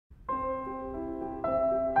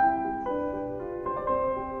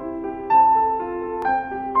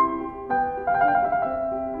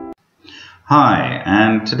Hi,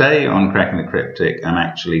 and today on Cracking the Cryptic, I'm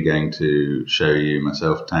actually going to show you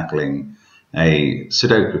myself tackling a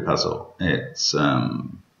Sudoku puzzle. It's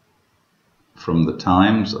from the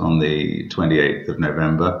Times on the 28th of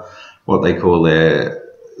November, what they call their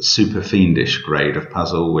Super Fiendish grade of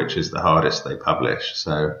puzzle, which is the hardest they publish.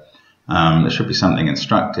 So there should be something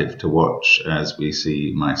instructive to watch as we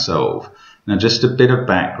see my solve. Now, just a bit of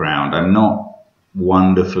background. I'm not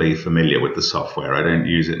wonderfully familiar with the software. I don't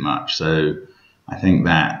use it much, so I think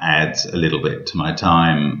that adds a little bit to my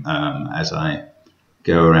time as I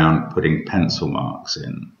go around putting pencil marks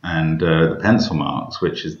in. And the pencil marks,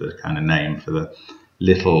 which is the kind of name for the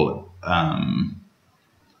little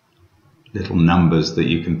numbers that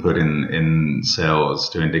you can put in cells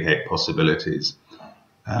to indicate possibilities.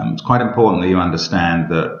 It's quite important that you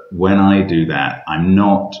understand that when I do that, I'm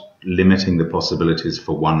not limiting the possibilities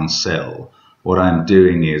for one cell. What I'm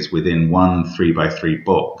doing is within one 3x3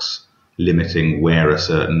 box, limiting where a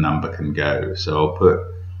certain number can go. So I'll put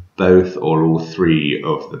both or all three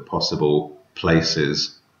of the possible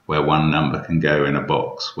places where one number can go in a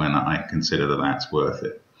box when I consider that that's worth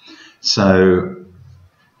it. So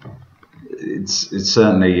it's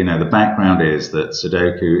certainly, the background is that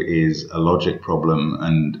Sudoku is a logic problem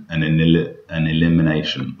and an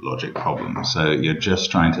elimination logic problem. So you're just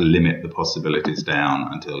trying to limit the possibilities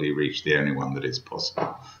down until you reach the only one that is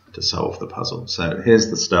possible to solve the puzzle. So here's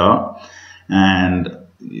the start, and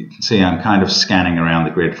you can see I'm kind of scanning around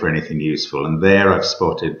the grid for anything useful, and there I've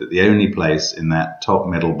spotted that the only place in that top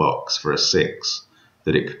middle box for a 6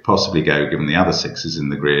 that it could possibly go, given the other 6s in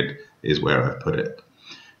the grid, is where I've put it.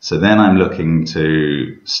 So then I'm looking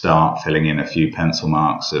to start filling in a few pencil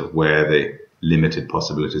marks of where the limited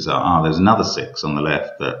possibilities are. There's another 6 on the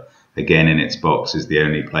left that, again, in its box is the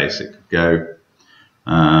only place it could go.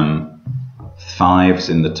 5s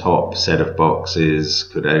in the top set of boxes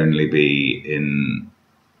could only be in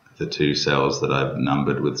the 2 cells that I've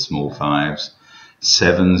numbered with small 5s.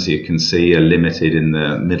 7s, you can see, are limited in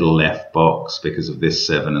the middle left box because of this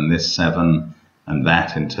 7 and this 7, and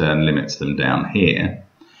that in turn limits them down here.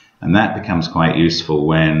 And that becomes quite useful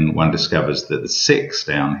when one discovers that the 6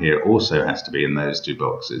 down here also has to be in those 2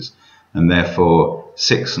 boxes. And therefore,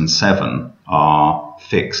 6 and 7 are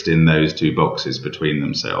fixed in those 2 boxes between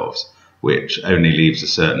themselves, which only leaves a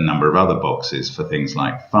certain number of other boxes for things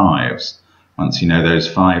like 5s. Once you know those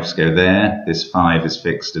 5s go there, this 5 is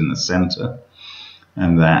fixed in the center,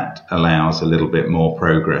 and that allows a little bit more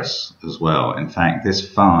progress as well. In fact, this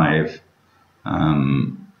 5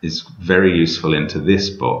 is very useful into this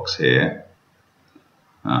box here.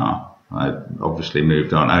 I obviously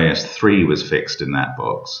moved on. Oh yes, 3 was fixed in that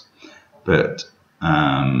box, but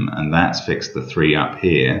and that's fixed the 3 up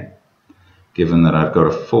here. Given that I've got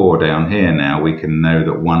a 4 down here now, we can know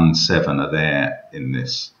that 1, 7 are there in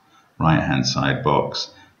this right-hand side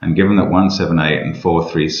box. And given that 1, 7, 8 and 4,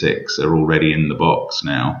 3, 6 are already in the box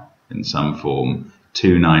now in some form,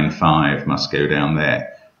 2, 9, 5 must go down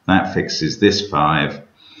there. That fixes this 5.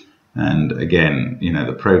 And again,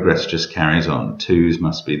 the progress just carries on. 2s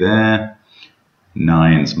must be there.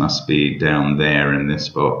 9s must be down there in this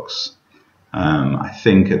box. I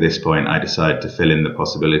think at this point I decide to fill in the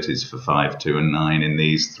possibilities for 5, 2 and 9 in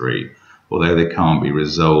these 3. Although they can't be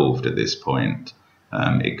resolved at this point,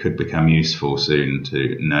 it could become useful soon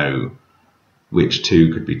to know which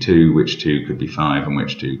 2 could be 2, which 2 could be 5 and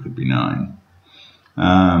which 2 could be 9.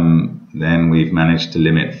 Then we've managed to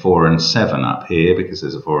limit 4 and 7 up here because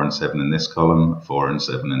there's a 4 and 7 in this column, 4 and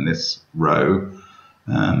 7 in this row.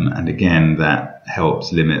 And again, that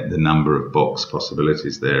helps limit the number of box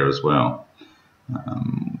possibilities there as well.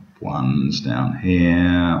 1's down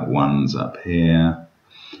here, 1's up here.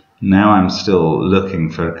 Now I'm still looking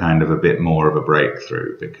for kind of a bit more of a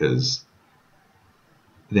breakthrough because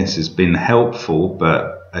this has been helpful,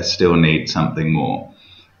 but I still need something more.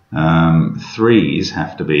 3s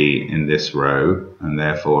have to be in this row and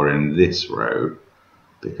therefore in this row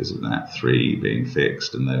because of that 3 being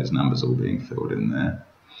fixed and those numbers all being filled in there.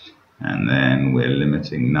 And then we're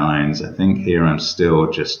limiting 9s. I think here I'm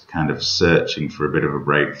still just kind of searching for a bit of a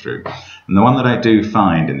breakthrough. And the one that I do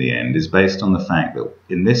find in the end is based on the fact that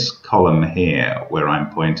in this column here where I'm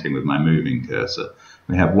pointing with my moving cursor,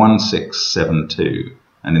 we have 1, 6, 7, 2.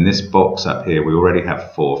 And in this box up here we already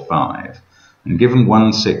have 4, 5. And given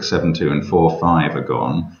 1, 6, 7, 2 and 4, 5 are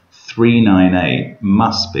gone, 3, 9, 8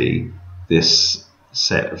 must be this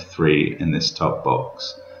set of 3 in this top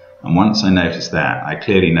box. And once I notice that, I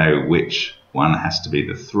clearly know which one has to be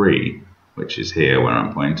the 3, which is here where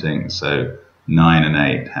I'm pointing. So 9 and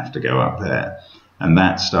 8 have to go up there. And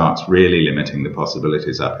that starts really limiting the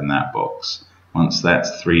possibilities up in that box. Once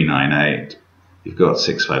that's 3, 9, 8, You've got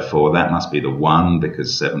 654. That must be the 1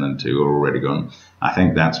 because 7 and 2 are already gone. I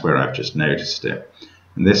think that's where I've just noticed it.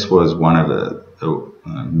 And this was one of the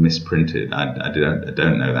misprinted. I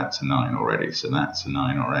don't know that's a 9 already. So that's a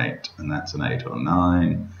 9 or 8, and that's an 8 or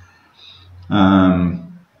 9.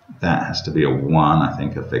 That has to be a 1. I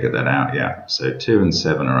think I figured that out. Yeah. So 2 and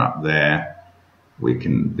 7 are up there. We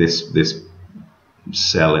can this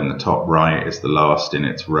cell in the top right is the last in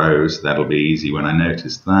its rows. That'll be easy when I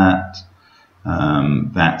notice that.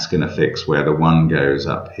 That's going to fix where the 1 goes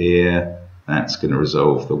up here. That's going to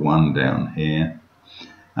resolve the 1 down here.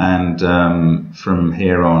 And from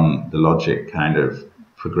here on, the logic kind of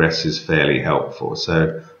progresses fairly helpful.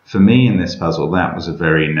 So for me in this puzzle, that was a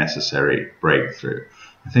very necessary breakthrough.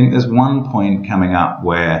 I think there's one point coming up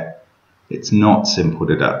where it's not simple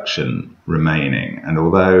deduction remaining. And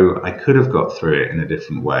although I could have got through it in a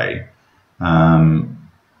different way,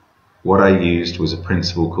 what I used was a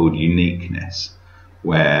principle called uniqueness,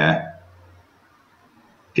 where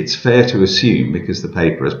it's fair to assume, because the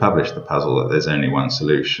paper has published the puzzle, that there's only one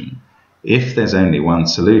solution. If there's only one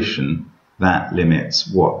solution, that limits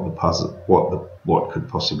what the puzzle, what could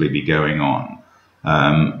possibly be going on.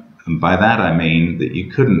 And by that I mean that you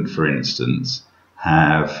couldn't, for instance,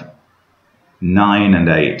 have 9 and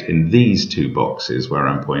 8 in these 2 boxes where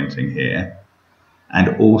I'm pointing here,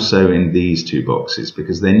 and also in these 2 boxes,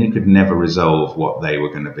 because then you could never resolve what they were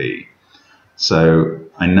going to be. So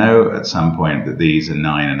I know at some point that these are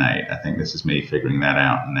 9 and 8. I think this is me figuring that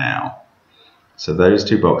out now. So those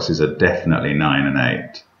 2 boxes are definitely 9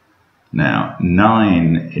 and 8. Now,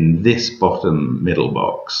 9 in this bottom middle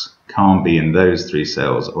box can't be in those 3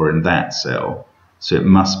 cells or in that cell, so it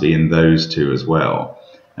must be in those 2 as well.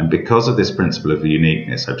 And because of this principle of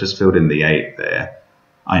uniqueness, I've just filled in the 8 there.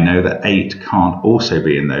 I know that 8 can't also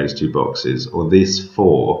be in those 2 boxes, or this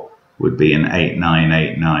 4 would be an 8-9,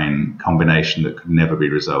 8-9 combination that could never be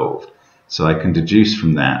resolved. So I can deduce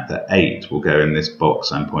from that that 8 will go in this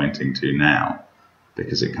box I'm pointing to now,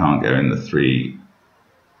 because it can't go in the 3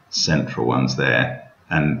 central ones there.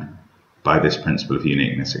 And by this principle of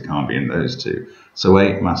uniqueness, it can't be in those 2. So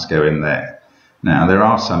 8 must go in there. Now, there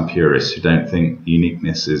are some purists who don't think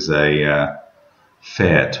uniqueness is a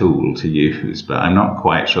fair tool to use, but I'm not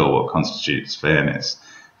quite sure what constitutes fairness.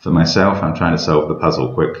 For myself, I'm trying to solve the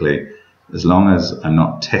puzzle quickly. As long as I'm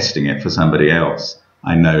not testing it for somebody else,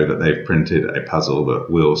 I know that they've printed a puzzle that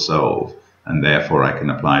will solve, and therefore I can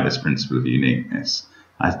apply this principle of uniqueness.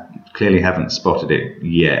 I clearly haven't spotted it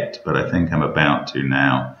yet, but I think I'm about to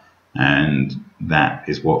now, and that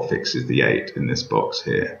is what fixes the 8 in this box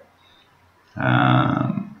here.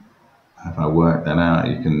 If I work that out,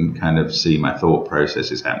 you can kind of see my thought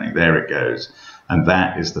process is happening. There it goes. And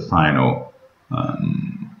that is the final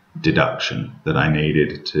deduction that I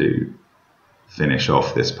needed to finish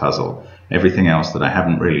off this puzzle. Everything else that I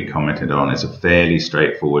haven't really commented on is a fairly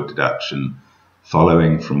straightforward deduction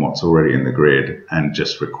following from what's already in the grid and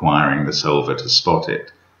just requiring the solver to spot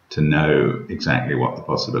it to know exactly what the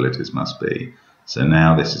possibilities must be. So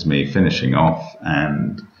now this is me finishing off,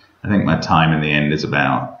 and I think my time in the end is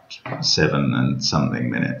about 7 and something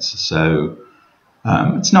minutes. So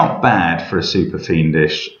it's not bad for a super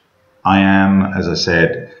fiendish. I am, as I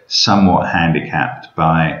said, somewhat handicapped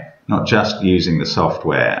by not just using the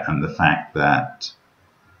software and the fact that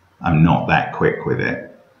I'm not that quick with it.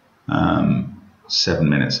 7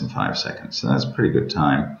 minutes and 5 seconds, so that's a pretty good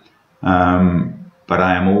time. But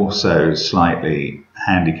I am also slightly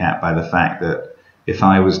handicapped by the fact that if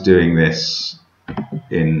I was doing this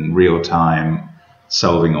in real time,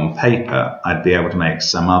 solving on paper, I'd be able to make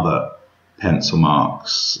some other pencil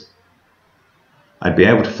marks. I'd be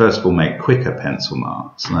able to first of all make quicker pencil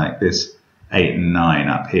marks, like this 8 and 9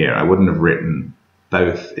 up here. I wouldn't have written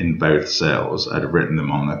both in both cells. I'd have written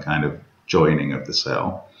them on the kind of joining of the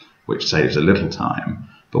cell, which saves a little time.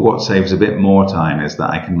 But what saves a bit more time is that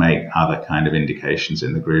I can make other kind of indications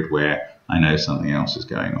in the grid where I know something else is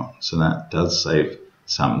going on. So that does save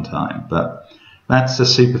some time. But that's a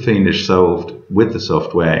super fiendish solved with the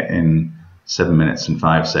software in 7 minutes and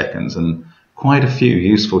 5 seconds, and quite a few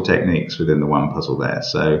useful techniques within the one puzzle there.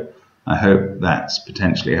 So I hope that's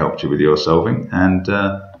potentially helped you with your solving, and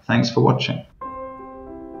thanks for watching.